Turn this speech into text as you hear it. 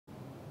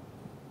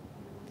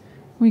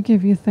We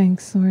give you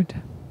thanks,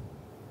 Lord,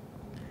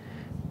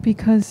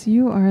 because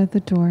you are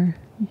the door,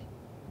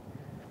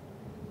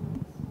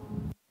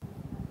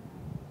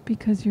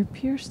 because your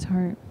pierced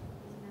heart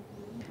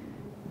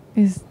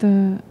is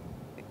the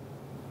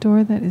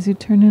door that is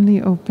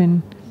eternally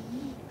open,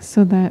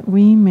 so that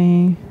we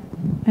may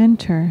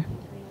enter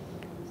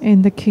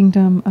in the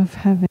kingdom of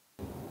heaven.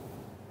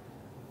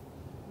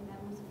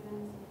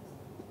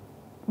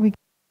 We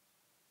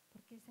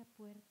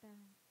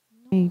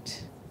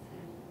gate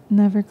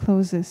never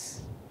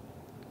closes.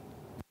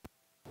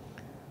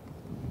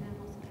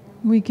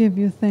 We give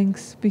you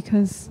thanks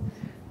because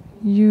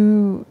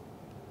you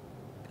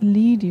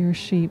lead your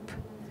sheep,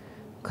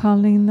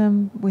 calling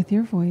them with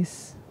your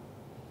voice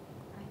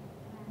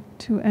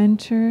to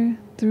enter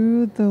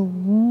through the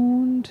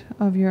wound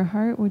of your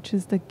heart, which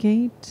is the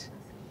gate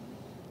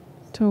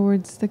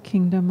towards the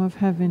kingdom of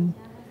heaven,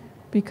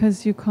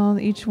 because you call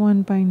each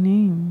one by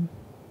name,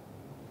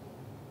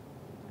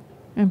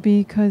 and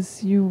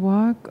because you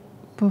walk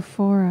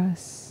before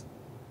us,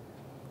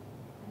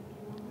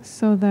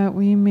 so that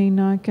we may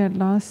not get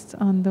lost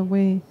on the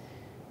way,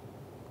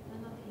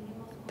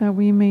 that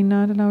we may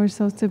not allow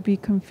ourselves to be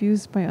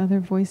confused by other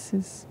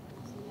voices,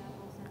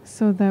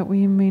 so that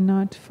we may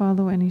not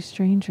follow any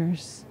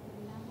strangers,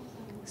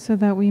 so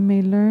that we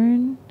may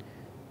learn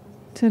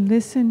to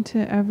listen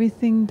to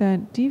everything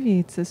that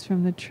deviates us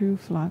from the true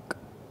flock.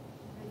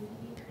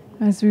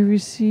 As we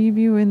receive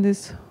you in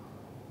this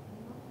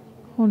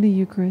Holy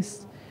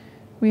Eucharist,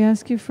 we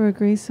ask you for a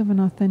grace of an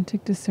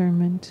authentic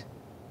discernment,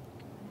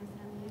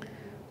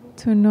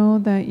 to know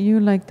that you,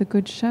 like the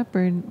Good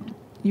Shepherd,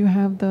 you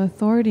have the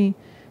authority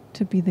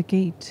to be the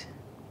gate,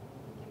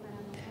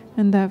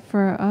 and that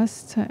for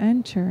us to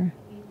enter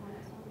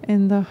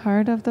in the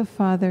heart of the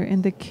Father,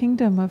 in the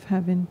kingdom of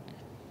heaven,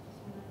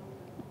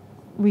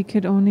 we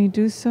could only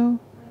do so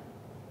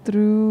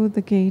through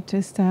the gate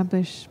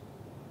established,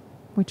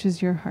 which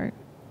is your heart,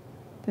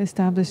 the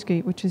established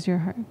gate, which is your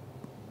heart.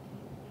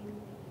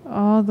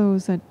 All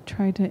those that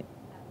try to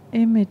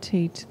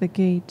imitate the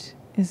gate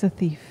is a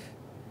thief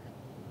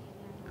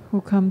who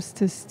comes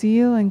to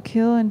steal and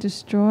kill and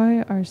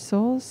destroy our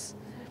souls,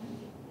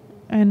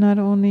 and not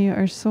only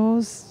our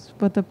souls,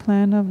 but the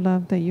plan of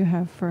love that you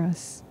have for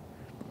us.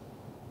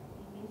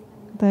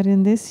 That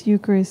in this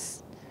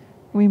Eucharist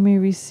we may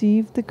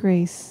receive the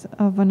grace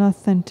of an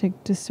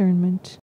authentic discernment.